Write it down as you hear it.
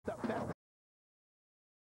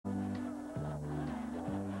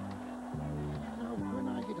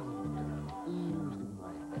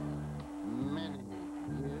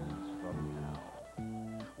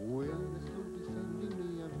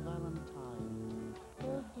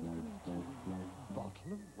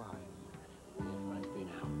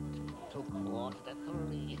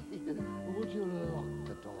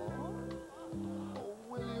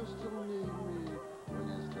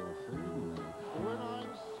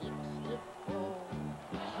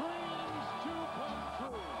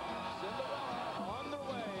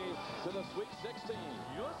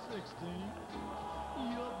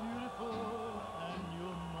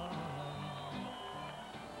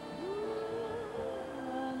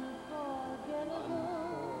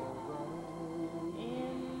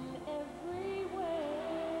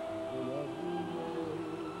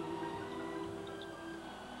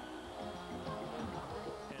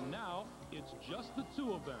just the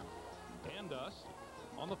two of them and us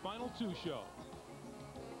on the Final Two show.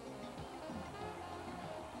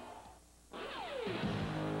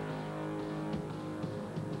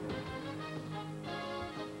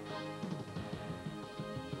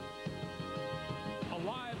 A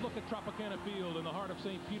live look at Tropicana Field in the heart of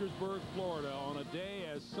St. Petersburg, Florida, on a day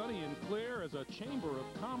as sunny and clear as a Chamber of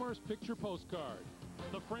Commerce picture postcard.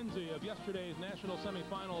 The frenzy of yesterday's national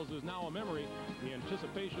semifinals is now a memory. The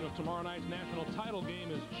anticipation of tomorrow night's national title game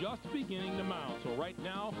is just beginning to mount. So right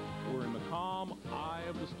now, we're in the calm eye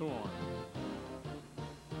of the storm.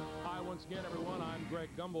 Hi once again, everyone. I'm Greg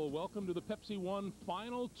Gumbel. Welcome to the Pepsi One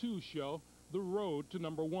Final Two show, The Road to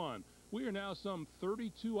Number One. We are now some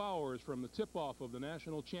 32 hours from the tip-off of the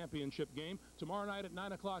national championship game. Tomorrow night at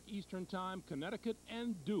 9 o'clock Eastern Time, Connecticut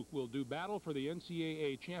and Duke will do battle for the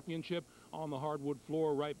NCAA championship on the hardwood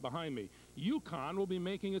floor right behind me. UConn will be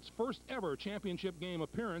making its first ever championship game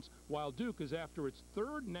appearance, while Duke is after its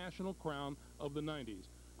third national crown of the 90s.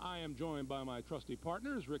 I am joined by my trusty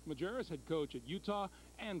partners, Rick Majerus, head coach at Utah,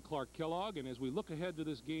 and Clark Kellogg. And as we look ahead to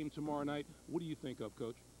this game tomorrow night, what do you think of,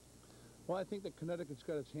 Coach? Well, I think that Connecticut's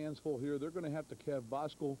got its hands full here. They're going to have to have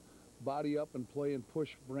Bosco body up and play and push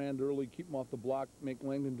Brand early, keep him off the block, make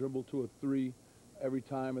Langdon dribble to a three every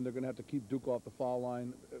time, and they're going to have to keep Duke off the foul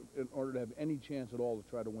line in order to have any chance at all to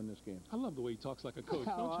try to win this game. I love the way he talks like a coach.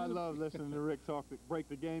 Don't you? I love listening to Rick talk, break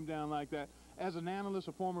the game down like that. As an analyst,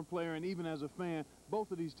 a former player, and even as a fan,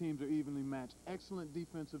 both of these teams are evenly matched. Excellent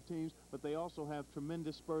defensive teams, but they also have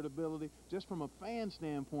tremendous spurt ability. Just from a fan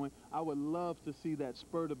standpoint, I would love to see that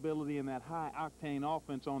spurt ability and that high-octane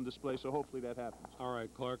offense on display, so hopefully that happens. All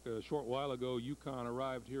right, Clark, a short while ago, UConn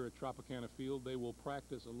arrived here at Tropicana Field. They will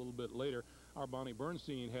practice a little bit later. Our Bonnie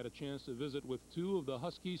Bernstein had a chance to visit with two of the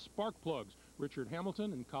Huskies' spark plugs, Richard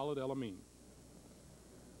Hamilton and Khalid El-Amin.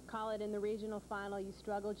 Khalid, in the regional final, you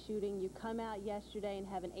struggled shooting. You come out yesterday and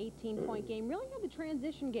have an 18-point game. Really had the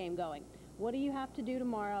transition game going. What do you have to do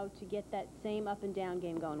tomorrow to get that same up-and-down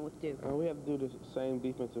game going with Duke? We have to do the same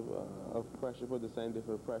defensive pressure, put the same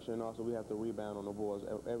defensive pressure, and also we have to rebound on the boards.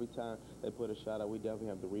 Every time they put a shot out, we definitely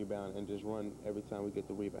have to rebound and just run every time we get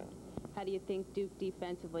the rebound. How do you think Duke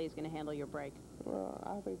defensively is going to handle your break?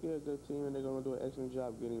 I think they're a good team, and they're going to do an excellent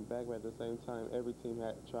job getting back, but at the same time, every team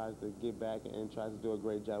tries to get back and tries to do a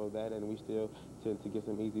great job of that, and we still tend to get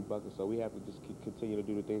some easy buckets, so we have to just continue to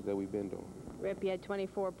do the things that we've been doing. Rip, you had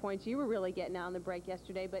 24 points. You were really getting out on the break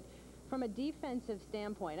yesterday, but from a defensive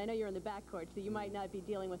standpoint, I know you're in the backcourt, so you might not be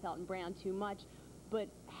dealing with Elton Brown too much, but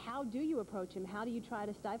how do you approach him? How do you try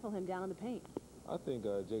to stifle him down in the paint? I think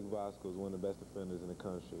Jake Bosco is one of the best defenders in the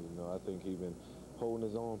country. You know, I think he's been holding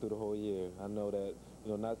his own through the whole year. I know that,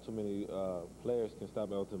 you know, not too many players can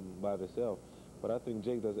stop Elton by themselves, but I think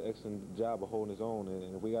Jake does an excellent job of holding his own.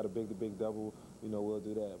 And if we got a big double, you know, we'll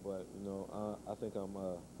do that. But you know, I think I'm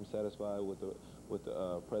satisfied with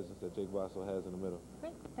the presence that Jake Bosco has in the middle.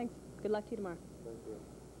 Great, thanks. Good luck to you tomorrow. Thank you.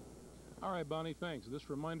 All right, Bonnie, thanks.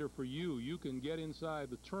 This reminder for you, you can get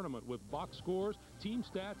inside the tournament with box scores, team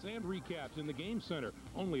stats, and recaps in the Game Center,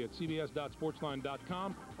 only at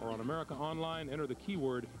cbs.sportsline.com or on America Online. Enter the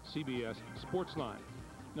keyword CBS Sportsline.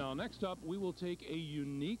 Now, next up, we will take a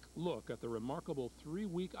unique look at the remarkable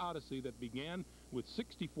three-week odyssey that began with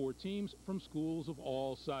 64 teams from schools of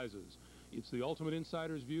all sizes. It's the ultimate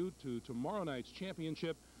insider's view to tomorrow night's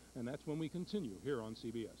championship, and that's when we continue here on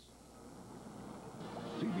CBS.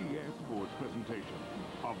 CBS Sports presentation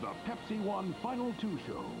of the Pepsi One Final Two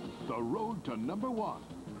show, The Road to Number One,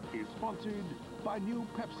 is sponsored by new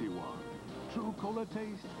Pepsi One. True cola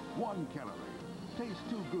taste, 1 calorie. Tastes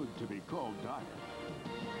too good to be called diet.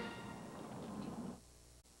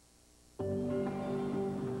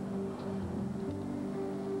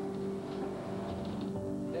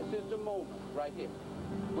 This is the moment right here.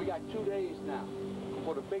 We got 2 days now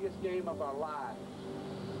for the biggest game of our lives.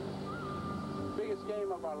 Biggest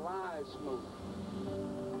game of our lives, Smooth.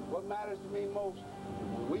 What matters to me most,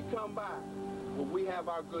 when we come by, when we have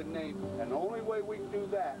our good name, and the only way we can do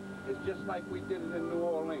that is just like we did it in New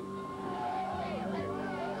Orleans.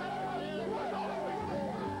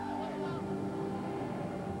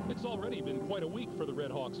 It's already been quite a week for the Red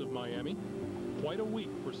Hawks of Miami. Quite a week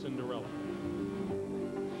for Cinderella.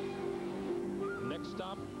 Next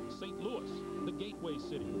stop, St. Louis, the gateway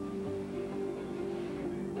city.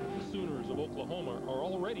 The Sooners of Oklahoma are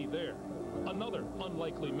already there. Another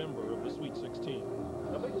unlikely member of the Sweet 16.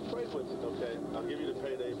 I'll make a trade with you, okay? I'll give you the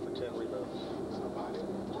payday for 10 rebounds.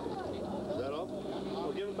 Is that all?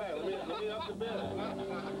 Well, give it back. Let me up the bid.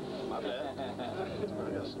 My bad. I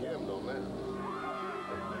got scammed on that.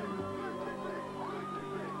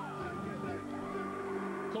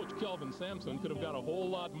 Coach Coach Kelvin Sampson could have got a whole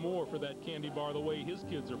lot more for that candy bar the way his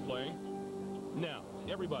kids are playing. Now,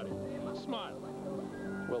 everybody, smile.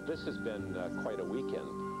 Well, this has been quite a weekend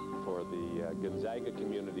for the Gonzaga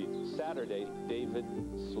community. Saturday, David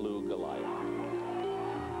slew Goliath.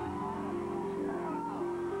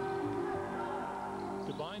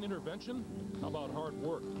 Divine intervention? How about hard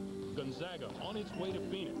work? Gonzaga on its way to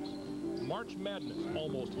Phoenix. March Madness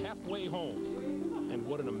almost halfway home. And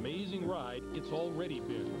what an amazing ride it's already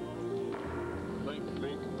been. Link,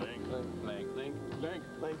 link, link, link, link, link, link,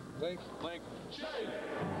 link, link, link, shake!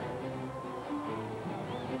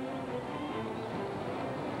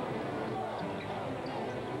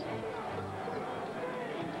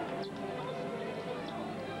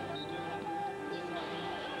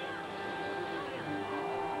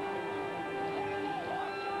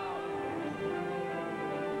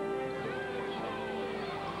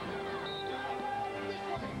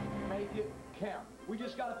 Make it count. We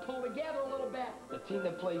just got to pull together a little bit. The team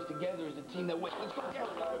that plays together is the team that wins. Let's go.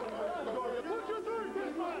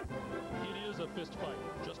 It is a fist fight.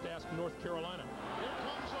 Just ask North Carolina. Here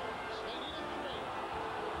comes Owens. They need a three.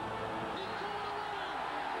 He threw it away.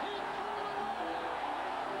 He threw it away.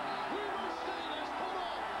 Weaver State has put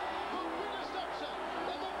on the biggest upset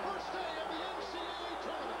in the first day of the NCAA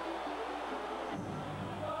tournament.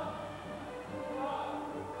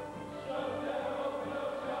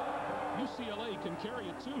 UCLA can carry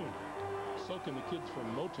a tune. So can the kids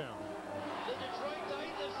from Motown. The Detroit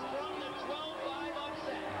Titans from the 12-5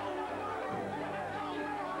 upset.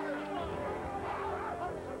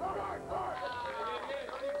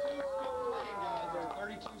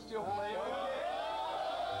 32 still playing.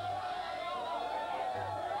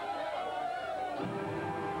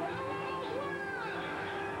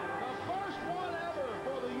 The first one ever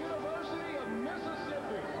for the University of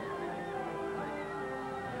Mississippi.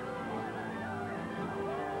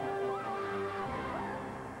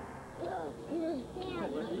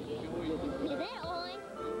 Is that on?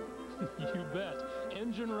 You bet.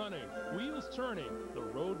 Engine running, wheels turning, the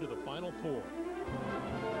road to the Final Four.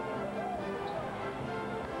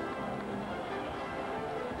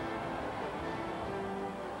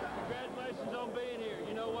 Congratulations on being here.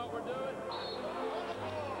 You know what we're doing?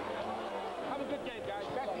 Have a good game, guys.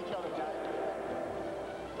 Back to each other, guys.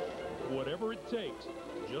 Whatever it takes,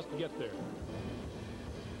 just get there.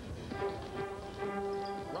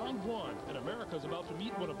 Round one, and America's about to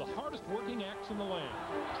meet one of the hardest working acts in the land.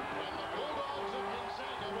 And the Bulldogs of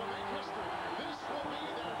Gonzaga will make history. This will be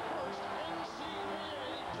their first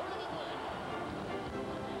NCAA tournament win.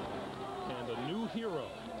 And a new hero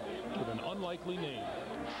with an unlikely name.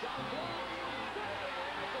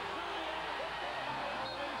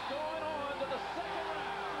 Going on to the second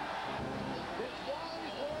round. It's Wise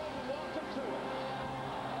World welcome to it.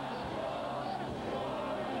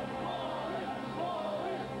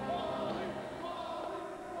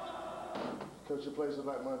 Coach at places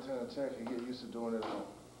like Montana Tech, you get used to doing it at home.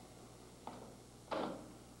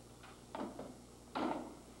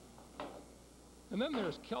 And then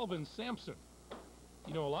there's Kelvin Sampson.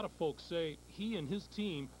 You know, a lot of folks say he and his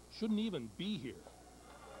team shouldn't even be here.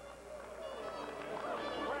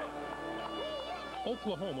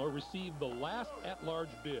 Oklahoma received the last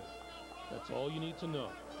at-large bid. That's all you need to know.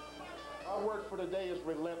 Our word for today is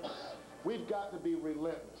relentless. We've got to be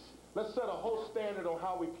relentless. Let's set a whole standard on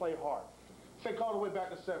how we play hard. Think all the way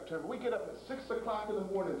back to September. We get up at 6 o'clock in the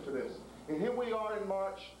morning for this. And here we are in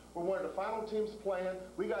March. We're one of the final teams playing.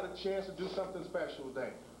 We got a chance to do something special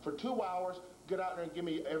today. For 2 hours, get out there and give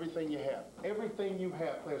me everything you have. Everything you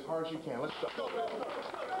have. Play as hard as you can. Let's go.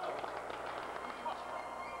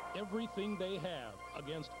 Everything they have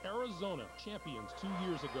against Arizona, champions 2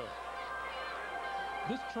 years ago.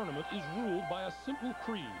 This tournament is ruled by a simple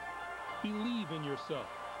creed. Believe in yourself.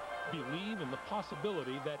 Believe in the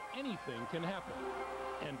possibility that anything can happen.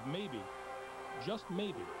 And maybe, just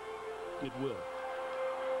maybe, it will. It's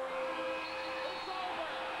over.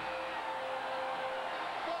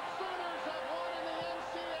 The Sooners have won in the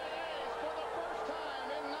NCAAs for the first time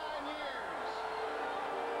in 9 years.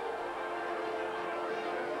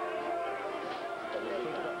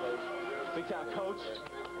 Big time, coach.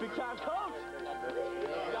 Big time, coach.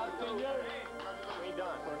 We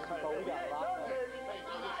done. Oh, we got a lot.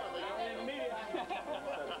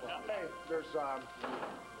 Hey, there's,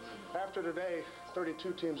 after today,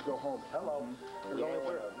 32 teams go home. Hello.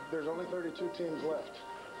 There's only 32 teams left.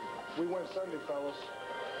 We win Sunday, fellas.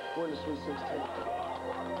 We're in the Sweet 16.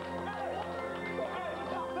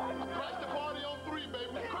 Crash the party on 3,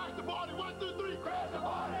 baby. Crash the party. 1, 2, 3. Crash the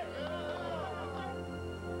party.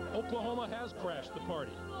 Oklahoma has crashed the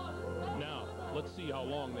party. Now, let's see how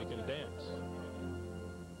long they can dance.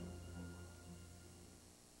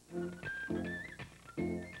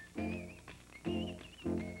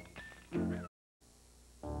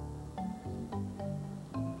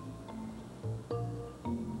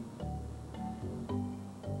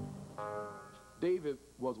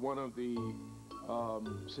 was one of the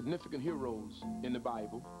significant heroes in the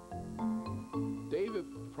Bible. David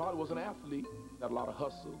probably was an athlete, had a lot of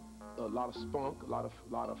hustle, a lot of spunk, a lot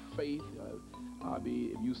of faith. I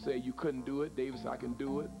mean, if you say you couldn't do it, David said, I can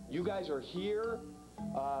do it. You guys are here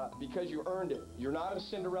because you earned it. You're not a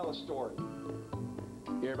Cinderella story.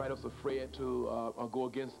 Everybody was afraid to go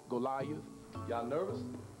against Goliath. Y'all nervous?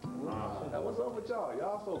 Now, what's up with y'all?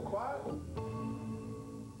 Y'all so quiet?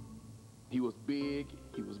 He was big,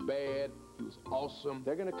 he was bad, he was awesome.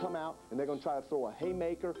 They're going to come out and they're going to try to throw a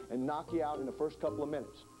haymaker and knock you out in the first couple of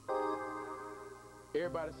minutes.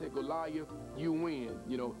 Everybody said, Goliath, you win.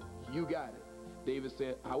 You know, you got it. David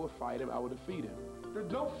said, I would fight him, I would defeat him. There's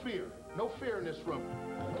no fear. No fear in this room.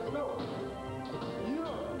 No.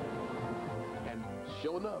 Yeah. And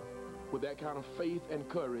sure enough, with that kind of faith and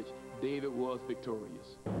courage, David was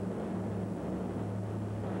victorious.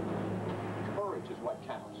 Courage is what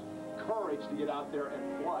counts. Courage to get out there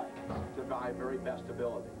and play to thy very best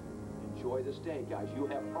ability. Enjoy this day, guys. You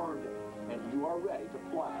have earned it, and you are ready to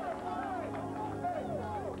play.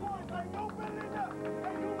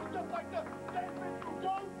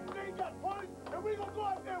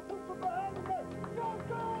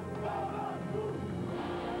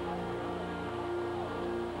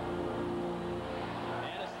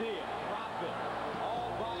 Dropped it all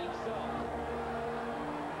by himself.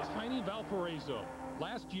 Tiny Valparaiso.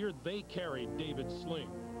 Last year, they carried David's sling.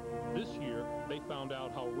 This year, they found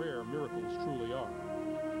out how rare miracles truly are.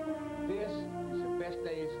 This is the best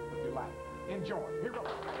days of your life. Enjoy. Here we go.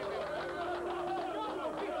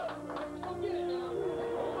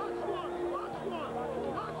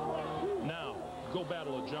 Now, go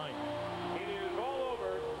battle a giant. It is all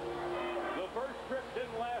over. The first trip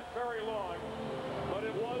didn't last very long, but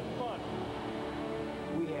it was fun.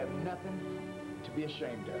 We have nothing to be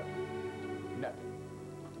ashamed of. Nothing.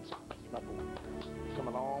 It's my boy. You've come a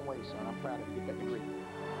long way, son. I'm proud of you. Get that degree.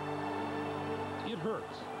 It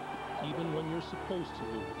hurts, even when you're supposed to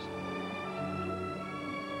lose.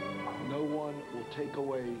 No one will take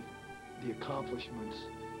away the accomplishments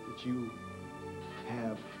that you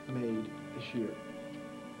have made this year,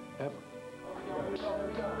 ever. Here we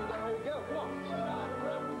go. Come on.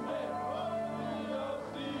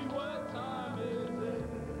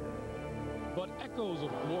 But echoes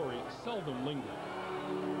of glory seldom linger.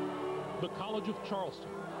 The College of Charleston.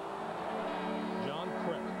 John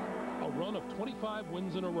Craig, a run of 25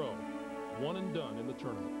 wins in a row, one and done in the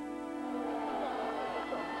tournament.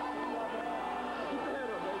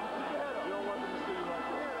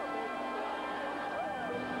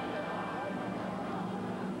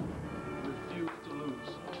 Refuse to lose.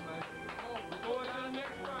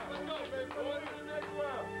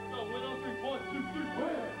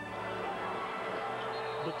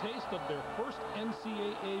 The taste of their first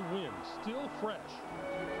NCAA win still fresh.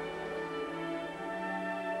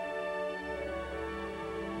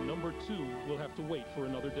 Number 2 will have to wait for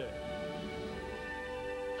another day.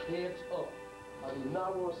 Heads up. I do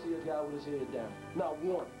not want to see a guy with his head down. Not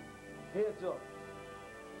one. Heads up.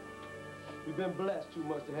 You've been blessed too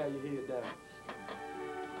much to have your head down.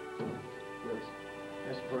 Yes.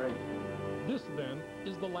 That's great. This, then,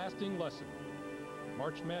 is the lasting lesson.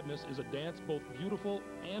 March Madness is a dance both beautiful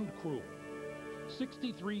and cruel.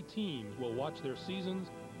 63 teams will watch their seasons,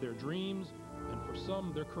 their dreams, and for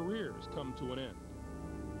some, their careers come to an end.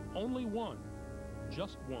 Only one,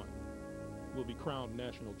 just one, will be crowned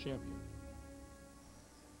national champion.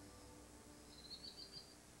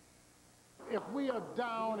 If we are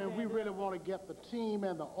down and we really want to get the team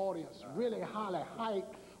and the audience really highly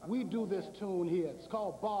hyped, we do this tune here. It's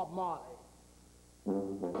called Bob Marley.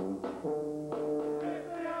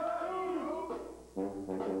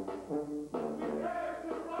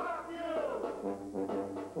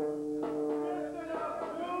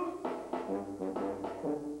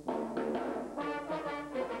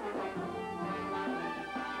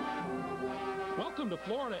 Welcome to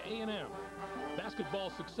Florida A&M.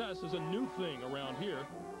 Basketball success is a new thing around here.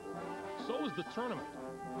 So is the tournament.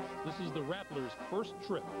 This is the Rattlers' first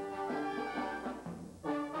trip.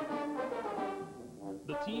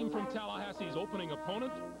 The team from Tallahassee's opening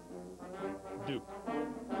opponent, Duke.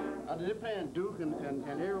 They're playing Duke, and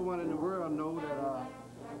everyone in the world knows that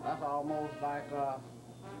that's almost like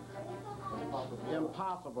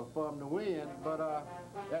impossible for them to win. But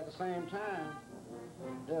at the same time,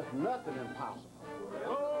 there's nothing impossible.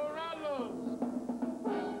 Oh, Rattlers!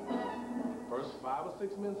 First 5 or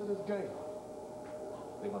 6 minutes of this game,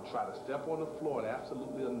 they're going to try to step on the floor and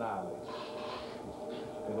absolutely annihilate us.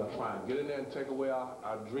 They're going to try and get in there and take away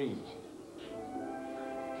our dreams.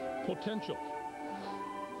 Potential.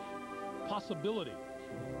 Possibility.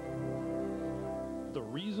 the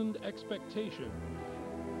reasoned expectation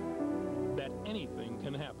that anything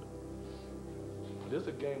can happen. This is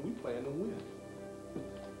a game we playing to win.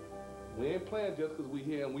 We ain't playing just because we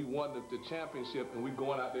here and we won the championship and we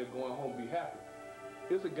going out there going home be happy.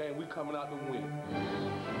 It's a game we coming out to win.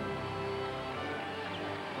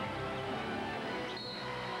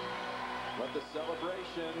 Let the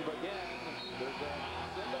celebration begin. There's a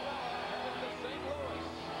Cinderella headed to St. Louis.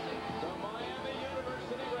 The Miami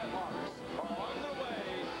University Redhawks are on their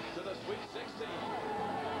way to the Sweet 16.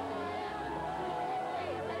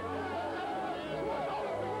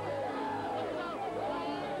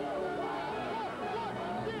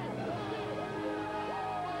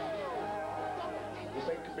 This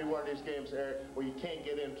ain't could be one of these games, Eric, where you can't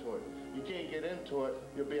get into it. You can't get into it,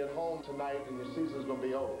 you'll be at home tonight and your season's going to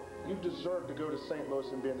be over. You deserve to go to St. Louis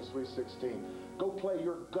and be in the Sweet 16. Go play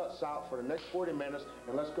your guts out for the next 40 minutes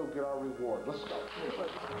and let's go get our reward. Let's go.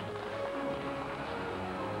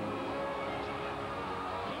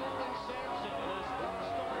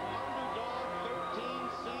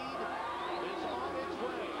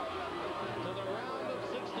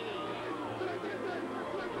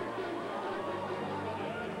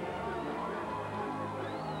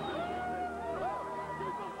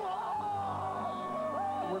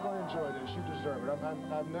 Enjoy this. You deserve it.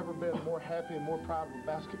 I've never been more happy and more proud of a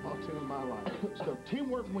basketball team in my life. Let's go.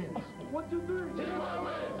 Teamwork wins. 1, 2, 3. Teamwork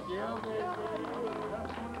wins. Yeah,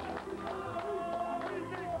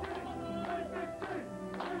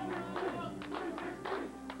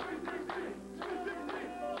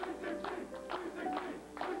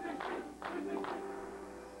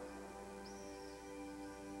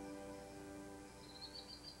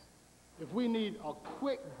 If we need a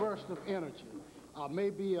quick burst of energy,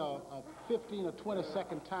 maybe a 15 or 20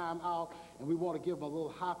 second timeout, and we want to give them a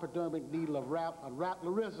little hypodermic needle of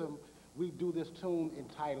rattlerism, we do this tune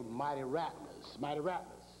entitled Mighty Rattlers. Mighty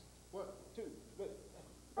Rattlers. 1, 2, 3.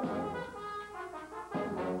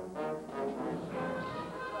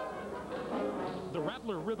 The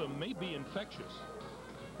Rattler rhythm may be infectious.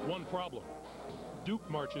 One problem: Duke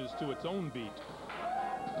marches to its own beat.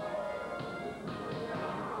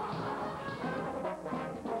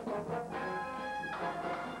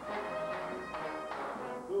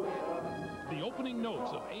 The opening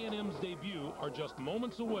notes of A&M's debut are just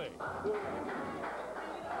moments away.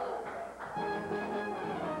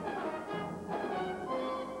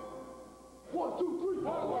 One, two, three,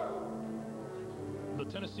 forward. The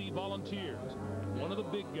Tennessee Volunteers, one of the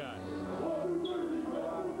big guys,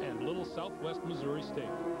 and little Southwest Missouri State.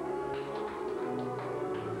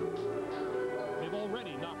 They've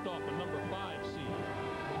already knocked off a number 5 seed.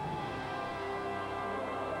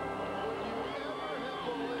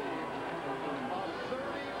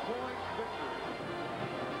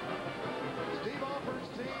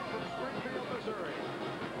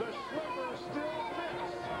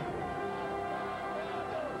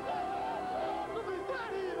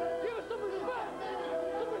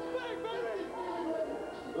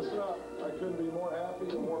 Listen up, I couldn't be more happy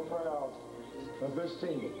and more proud of this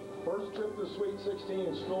team. First trip to the Sweet 16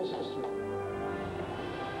 in school's history.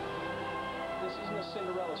 This isn't a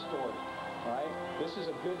Cinderella story, all right? This is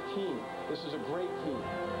a good team. This is a great team.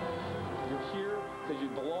 You're here because you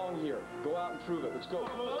belong here. Go out and prove it. Let's go.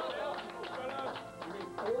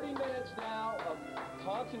 40 minutes now of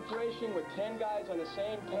concentration with 10 guys on the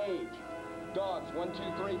same page. Dogs, 1, 2,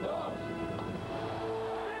 3, dogs.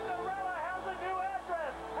 Cinderella has a new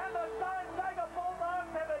address, and the Gonzaga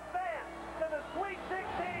Bulldogs have advanced to the Sweet 16.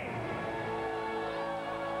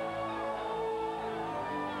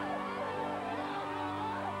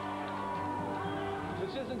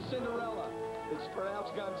 This isn't Cinderella. It's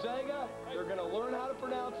pronounced Gonzaga. They're going to learn how to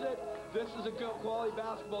pronounce it. This is a good quality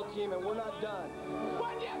basketball team, and we're not done.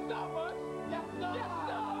 What? Yes, no, bud. Yes, no. Yes,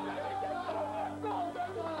 no.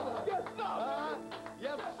 Yes, no.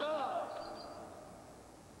 Yes, sir.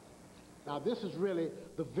 Now, this is really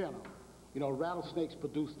the venom. You know, rattlesnakes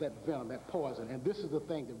produce that venom, that poison, and this is the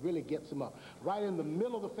thing that really gets them up. Right in the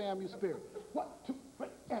middle of the family spirit. 1, 2, 3,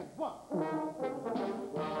 and 1.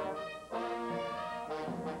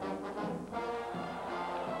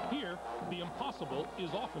 Here, the impossible is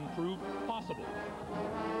often proved possible.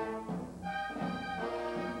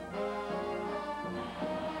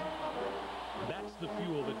 That's the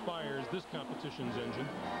fuel that fires this competition's engine.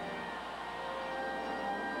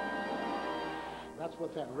 That's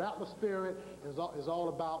what that rattler spirit is all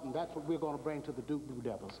about, and that's what we're going to bring to the Duke Blue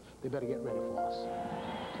Devils. They better get ready for us.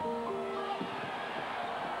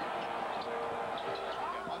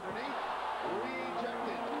 Underneath,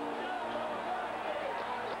 rejected.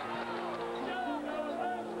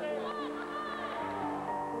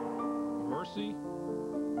 mercy,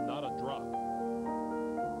 not a drop.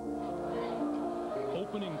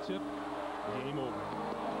 Opening tip, game over.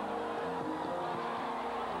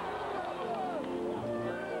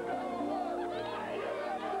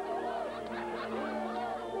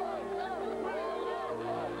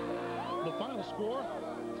 The final score?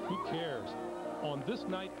 Who cares? On this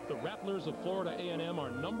night, the Rattlers of Florida A&M are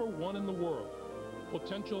 #1 in the world.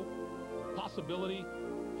 Potential, possibility,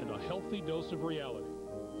 and a healthy dose of reality.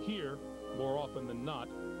 Here, more often than not,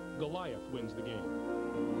 Goliath wins the game.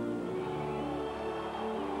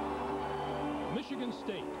 Michigan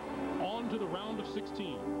State, on to the round of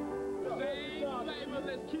 16. Same flavor,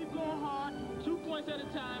 let's keep going hard, 2 points at a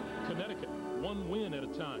time. Connecticut, 1 win at a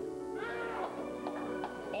time.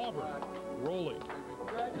 Auburn, rolling.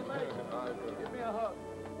 Congratulations. Give me a hug.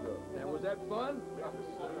 And was that fun?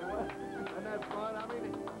 Wasn't that fun? I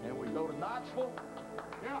mean, and we go to Knoxville?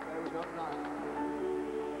 Yeah. There we go to Knoxville.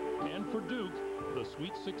 And for Duke, the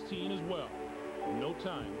Sweet 16 as well. No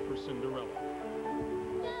time for Cinderella.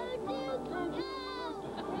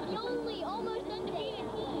 The only almost undefeated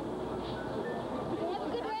team. They have a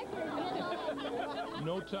good record.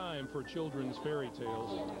 No time for children's fairy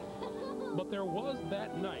tales. But there was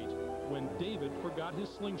that night when David forgot his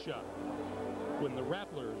slingshot, when the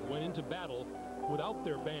Rattlers went into battle without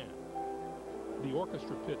their band. The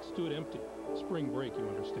orchestra pit stood empty. Spring break, you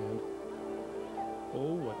understand.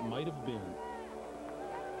 Oh, what might have been.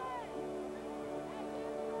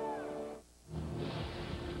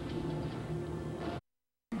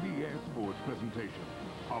 CBS Sports presentation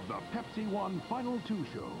of the Pepsi One Final 2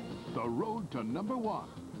 show, The Road to #1,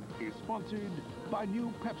 is sponsored by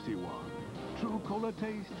new Pepsi One. True cola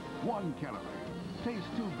taste, 1 calorie. Tastes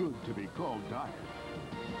too good to be called diet.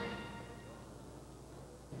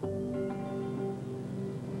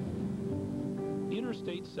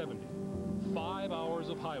 Interstate 70, 5 hours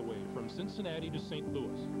of highway from Cincinnati to St.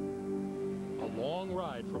 Louis. A long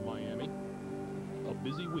ride from Miami. A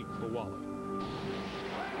busy week for Wally.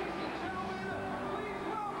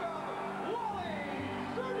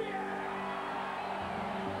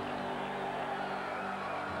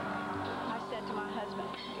 I said to my husband,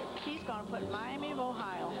 he's going to put Miami of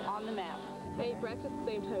Ohio on the map. I ate breakfast at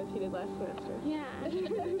the same time as he did last semester. Yeah. I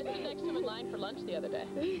stood next to him in line for lunch the other day.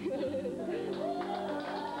 Thank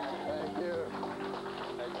you.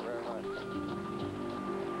 Thank you very much.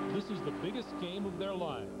 This is the biggest game of their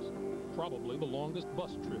lives. Probably the longest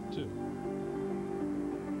bus trip, too.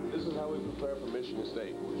 This is how we prepare for Michigan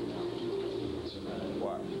State.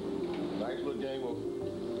 Watch. Nice little game of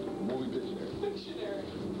movie dictionary. Dictionary.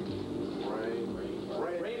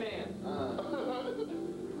 Rayman.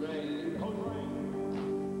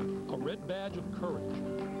 A red badge of courage.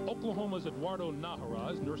 Oklahoma's Eduardo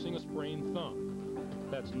Nájera is nursing a sprained thumb.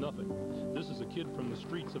 That's nothing. This is a kid from the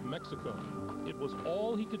streets of Mexico. It was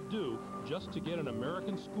all he could do just to get an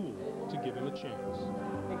American school to give him a chance.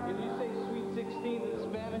 Hey, can you say Sweet 16 in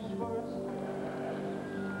Spanish for us?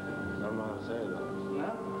 I don't know how to say it, though.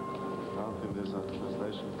 No? I don't think there's a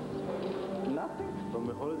translation. Nothing? Lo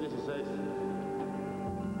mejor es 16.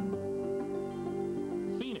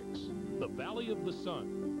 Phoenix, the Valley of the Sun.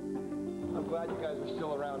 I'm glad you guys are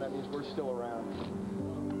still around. That means we're still around.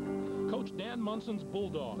 Coach Dan Munson's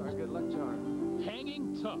Bulldogs. Our good luck charm.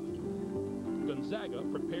 Hanging tough. Gonzaga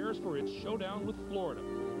prepares for its showdown with Florida.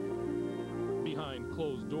 Behind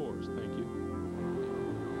closed doors, thank you.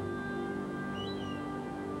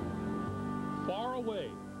 Far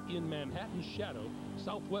away, in Manhattan's shadow,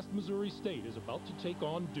 Southwest Missouri State is about to take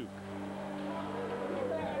on Duke.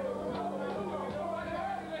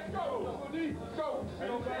 Let's go!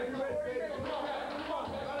 Everybody ready, baby. Come on.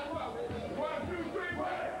 1, 2, 3,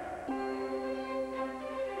 ready!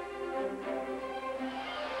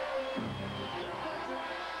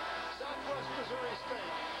 Southwest Missouri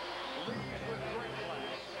State leads with great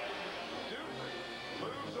class. Duke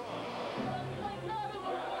moves on.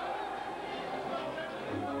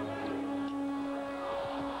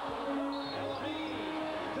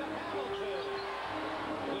 To Hamilton.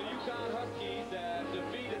 The UConn Huskies have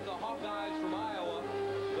defeated the Hawkeyes from Iowa.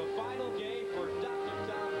 The final game for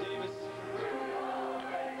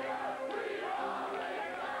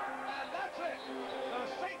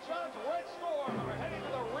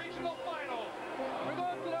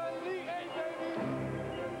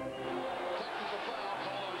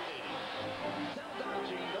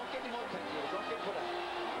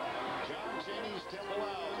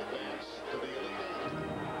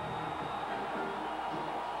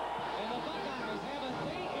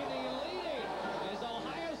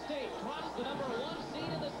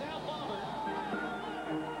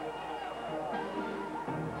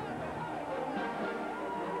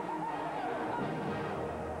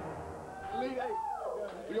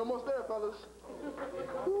Almost there, fellas.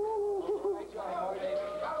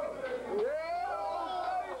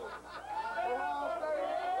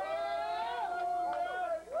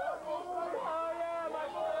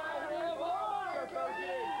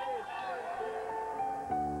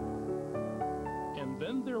 And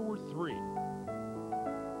then there were three.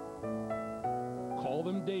 Call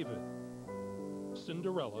them David,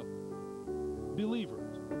 Cinderella,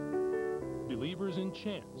 believers. Believers in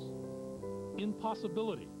chance, in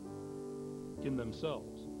possibility, in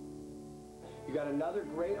themselves. You got another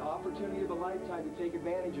great opportunity of a lifetime to take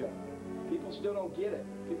advantage of. People still don't get it.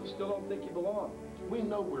 People still don't think you belong. We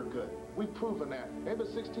know we're good. We've proven that. There are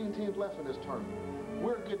 16 teams left in this tournament.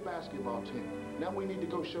 We're a good basketball team. Now we need to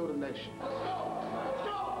go show the nation. Let's go! Let's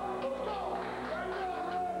go! Let's go!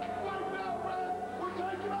 Right now, Red! We're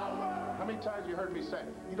taking over! How many times you heard me say,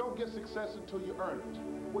 you don't get success until you earn it?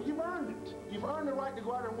 Well, you've earned it. You've earned the right to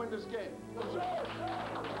go out and win this game.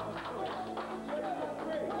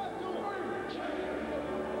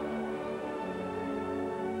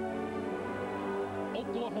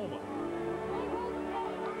 Oklahoma,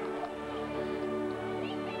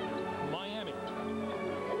 Miami,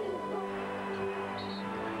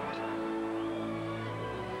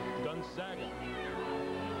 Gonzaga.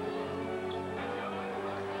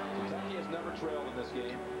 Kentucky has never trailed in this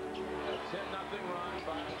game. A 10-0 run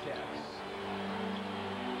by the Cats.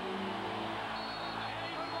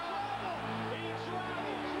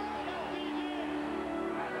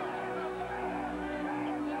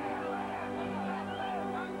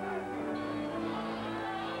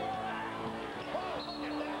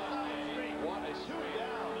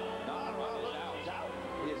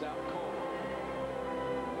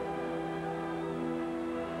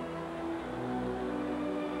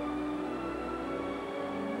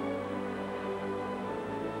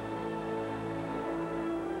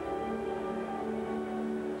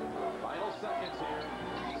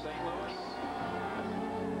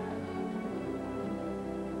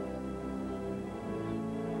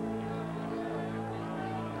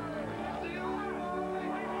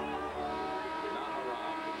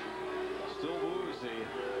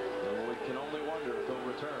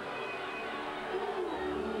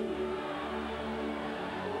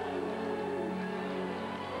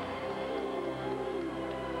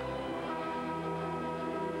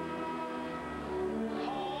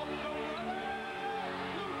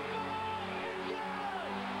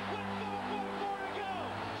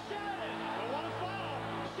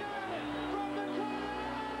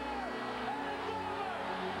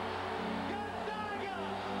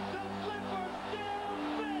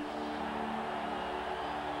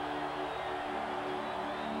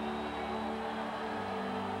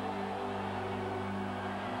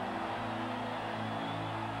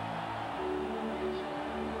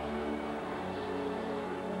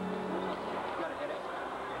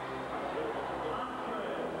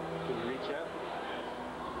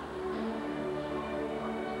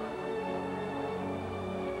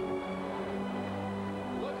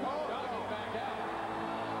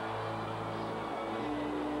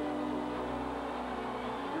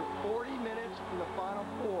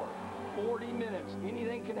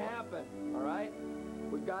 Anything can happen, all right?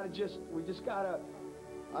 We just gotta,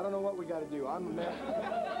 I don't know what we gotta do. I'm a mess.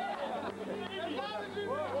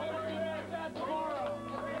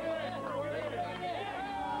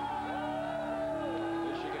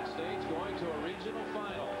 Michigan State's going to a regional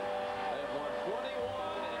final. They've won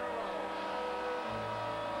 21 in a row.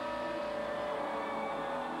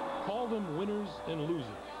 Call them winners and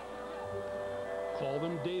losers. Call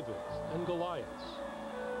them Davids and Goliaths.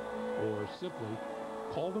 Or simply,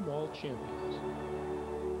 call them all champions.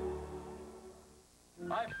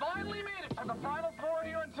 I finally made it to the Final Four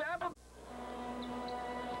here in Tampa.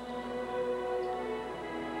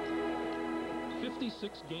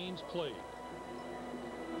 56 games played.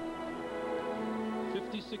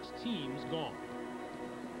 56 teams gone.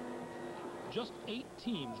 Just 8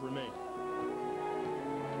 teams remain.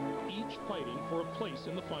 Each fighting for a place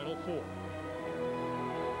in the Final Four.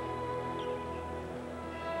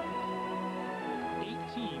 8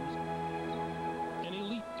 teams, an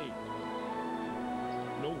Elite 8.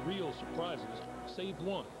 No real surprises, save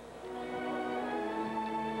one.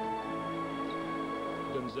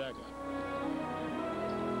 Gonzaga.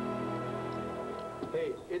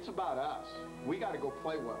 Hey, it's about us. We got to go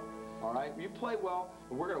play well, all right? You play well,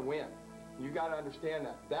 and we're going to win. You got to understand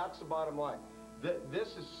that. That's the bottom line. This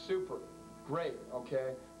is super great,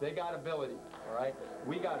 okay? They got ability, all right?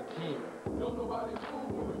 We got a team. Don't nobody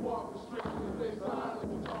move when we walk the streets. They silent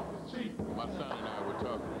when talk is cheap. My son and I were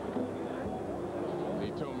talking. He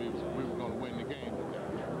told me we were going to win the game today.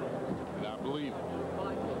 And I believe him.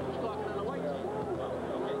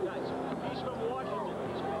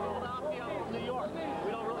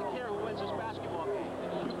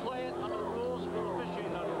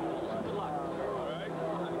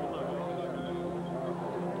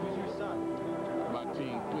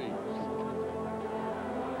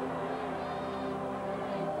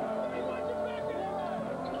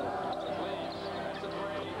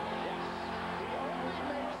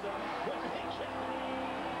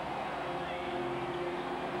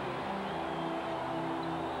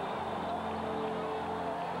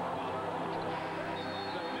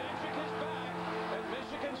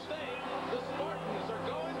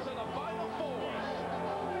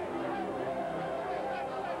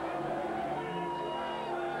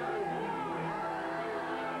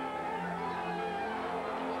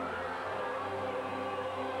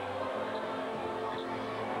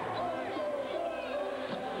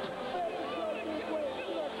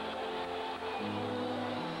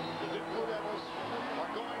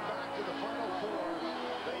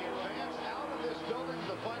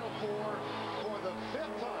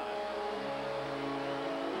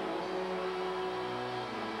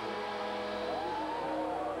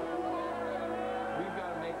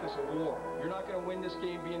 this a war. You're not going to win this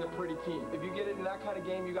game being a pretty team. If you get it in that kind of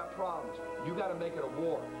game, you got problems. You got to make it a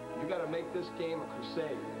war. You got to make this game a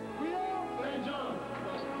crusade. St. John.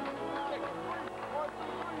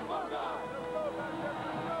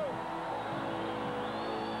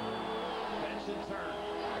 Benson turn.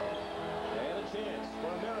 And a chance for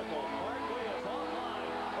a miracle. Barkley is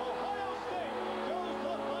offline. Ohio State goes to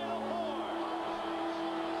the Final Four.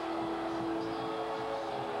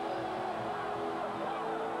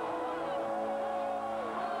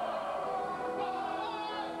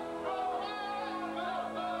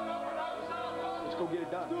 Let's go get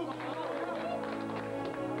it done.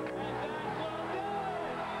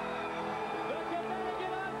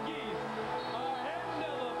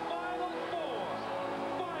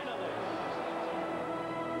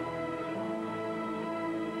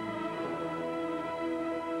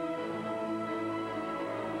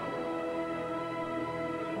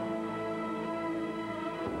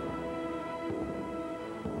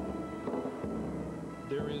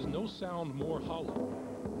 There is no sound more hollow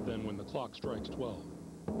than when the clock strikes 12.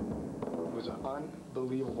 It was an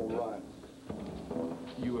unbelievable run.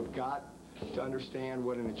 You have got to understand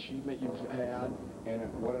what an achievement you've had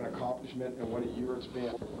and what an accomplishment and what a year it's been.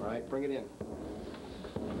 All right, bring it in.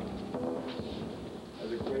 That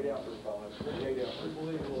was a great effort, fellas. Great effort.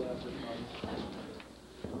 Unbelievable effort,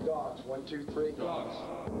 fellas. Dogs, 1, 2, 3. Dogs.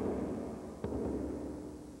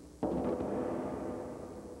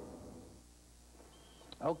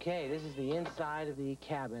 Okay, this is the inside of the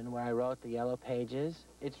cabin where I wrote the Yellow Pages.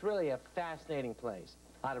 It's really a fascinating place.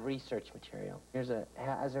 A lot of research material. Here's a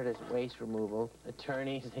hazardous waste removal.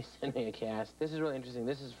 Attorneys, they send me a cast. This is really interesting.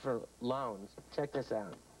 This is for loans. Check this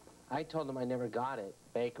out. I told them I never got it.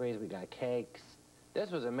 Bakeries, we got cakes.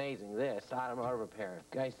 This was amazing, this, automotive repair.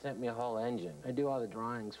 Guy sent me a whole engine. I do all the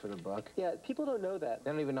drawings for the book. Yeah, people don't know that.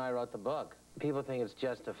 They don't even know I wrote the book. People think it's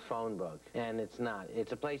just a phone book, and it's not.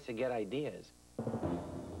 It's a place to get ideas.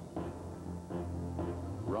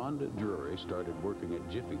 Rhonda Drury started working at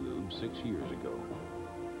Jiffy Lube 6 years ago.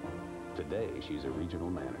 Today, she's a regional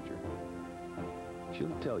manager.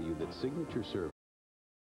 She'll tell you that signature service.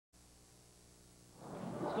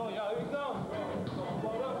 Let's go, y'all. Here we go.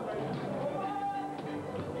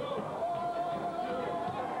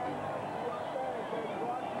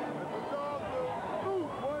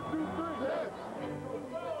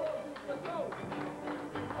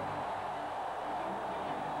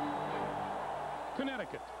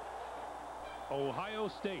 Connecticut, Ohio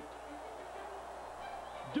State,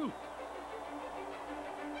 Duke,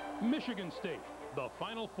 Michigan State, the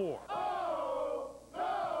Final Four.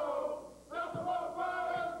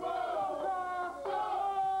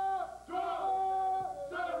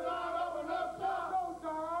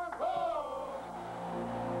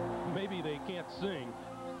 Maybe they can't sing,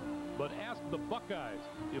 but ask the Buckeyes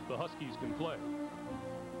if the Huskies can play.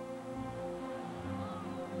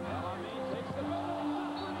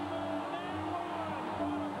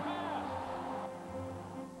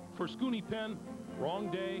 For Scooney Penn,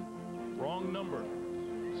 wrong day, wrong number.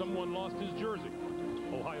 Someone lost his jersey.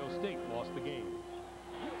 Ohio State lost the game.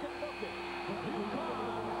 UConn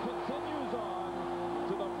continues on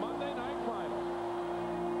to the Monday night final.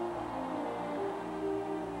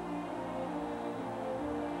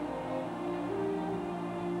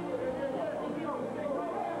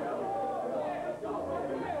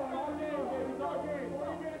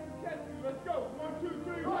 Let's go. 1, 2,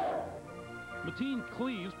 3, go. Mateen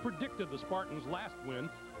Cleaves predicted the Spartans' last win.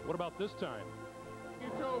 What about this time? He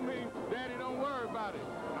told me, Daddy, don't worry about it.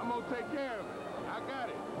 I'm going to take care of it. I got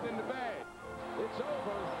it. It's in the bag. It's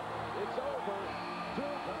over. It's over.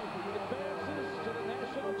 Duke advances to the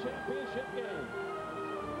national championship game.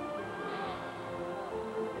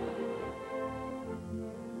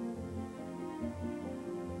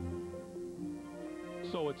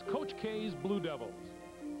 So it's Coach K's Blue Devils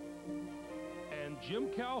and Jim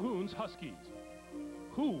Calhoun's Huskies.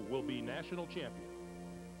 Who will be national champion?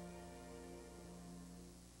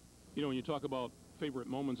 You know, when you talk about favorite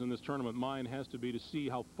moments in this tournament, mine has to be to see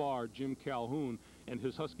how far Jim Calhoun and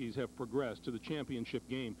his Huskies have progressed to the championship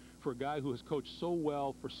game. For a guy who has coached so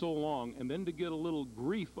well for so long, and then to get a little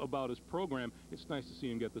grief about his program, it's nice to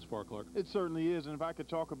see him get this far, Clark. It certainly is, and if I could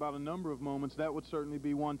talk about a number of moments, that would certainly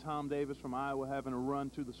be one. Tom Davis from Iowa having a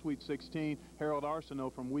run to the Sweet 16. Harold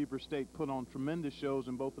Arsenault from Weber State put on tremendous shows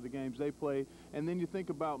in both of the games they played. And then you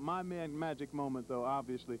think about my magic moment, though,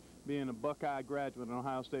 obviously, being a Buckeye graduate, an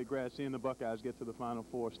Ohio State grad, seeing the Buckeyes get to the Final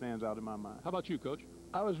Four stands out in my mind. How about you, Coach?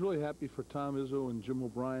 I was really happy for Tom Izzo and Jim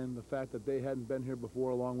O'Brien, the fact that they hadn't been here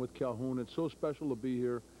before along with Calhoun. It's so special to be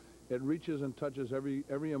here. It reaches and touches every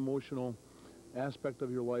emotional aspect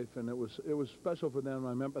of your life, and it was special for them.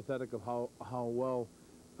 I'm empathetic of how well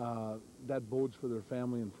that bodes for their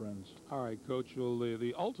family and friends. All right, Coach, well,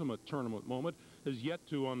 the ultimate tournament moment has yet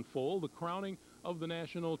to unfold, the crowning of the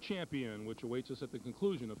national champion, which awaits us at the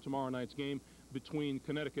conclusion of tomorrow night's game between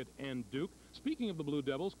Connecticut and Duke. Speaking of the Blue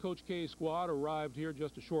Devils, Coach K's squad arrived here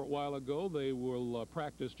just a short while ago. They will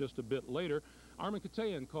practice just a bit later. Armin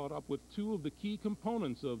Katayan caught up with two of the key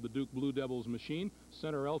components of the Duke Blue Devils machine,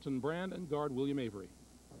 center Elton Brand and guard William Avery.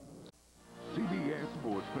 CBS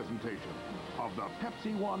Sports presentation of the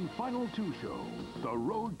Pepsi One Final Two Show, The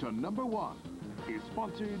Road to #1, is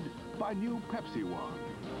sponsored by new Pepsi One.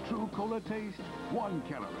 True cola taste, 1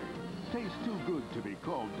 calorie. Tastes too good to be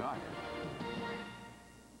called diet.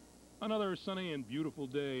 Another sunny and beautiful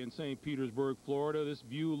day in St. Petersburg, Florida. This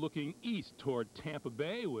view looking east toward Tampa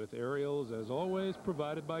Bay with aerials, as always,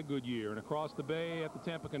 provided by Goodyear. And across the bay at the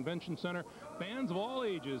Tampa Convention Center, fans of all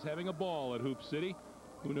ages having a ball at Hoop City.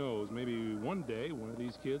 Who knows, maybe one day one of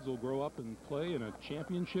these kids will grow up and play in a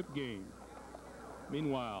championship game.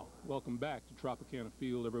 Meanwhile, welcome back to Tropicana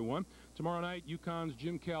Field, everyone. Tomorrow night, UConn's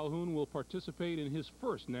Jim Calhoun will participate in his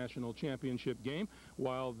first national championship game,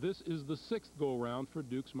 while this is the 6th go-round for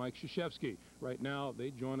Duke's Mike Krzyzewski. Right now,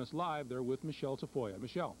 they join us live. They're with Michelle Tafoya.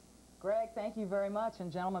 Michelle. Greg, thank you very much.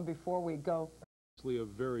 And gentlemen, before we go, a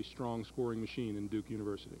very strong scoring machine in Duke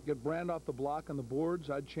University. Get Brand off the block on the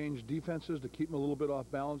boards. I'd change defenses to keep him a little bit off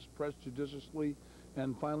balance, press judiciously,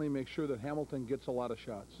 and finally make sure that Hamilton gets a lot of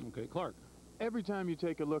shots. Okay, Clark. Every time you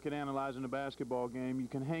take a look at analyzing a basketball game, you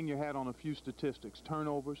can hang your hat on a few statistics: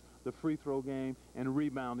 turnovers, the free throw game, and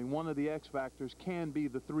rebounding. One of the X factors can be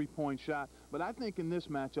the three-point shot. But I think in this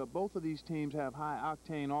matchup, both of these teams have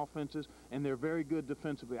high-octane offenses, and they're very good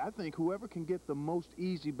defensively. I think whoever can get the most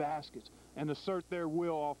easy baskets and assert their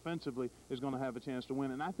will offensively is going to have a chance to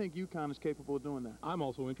win. And I think UConn is capable of doing that. I'm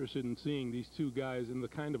also interested in seeing these two guys and the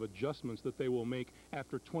kind of adjustments that they will make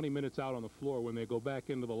after 20 minutes out on the floor when they go back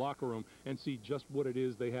into the locker room and see just what it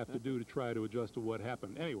is they have to do to try to adjust to what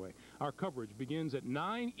happened. Anyway, our coverage begins at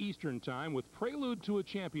 9 Eastern time with Prelude to a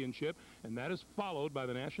Championship, and that is followed by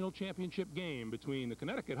the national championship game between the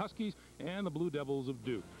Connecticut Huskies and the Blue Devils of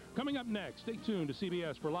Duke. Coming up next, stay tuned to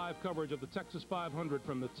CBS for live coverage of the Texas 500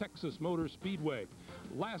 from the Texas Motor Speedway.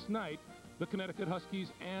 Last night, the Connecticut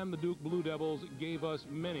Huskies and the Duke Blue Devils gave us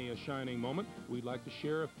many a shining moment. We'd like to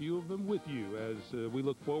share a few of them with you as we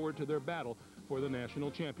look forward to their battle for the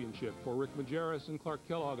national championship. For Rick Majerus and Clark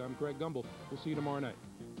Kellogg, I'm Greg Gumbel. We'll see you tomorrow night.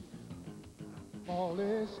 All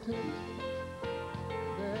is still.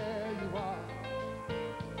 There you are.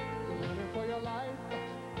 You're running for your life.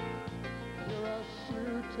 You're a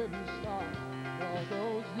shooting star. All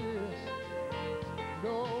those years,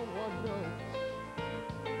 no one knows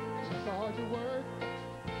just all your work.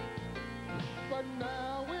 But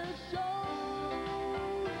now it's shown.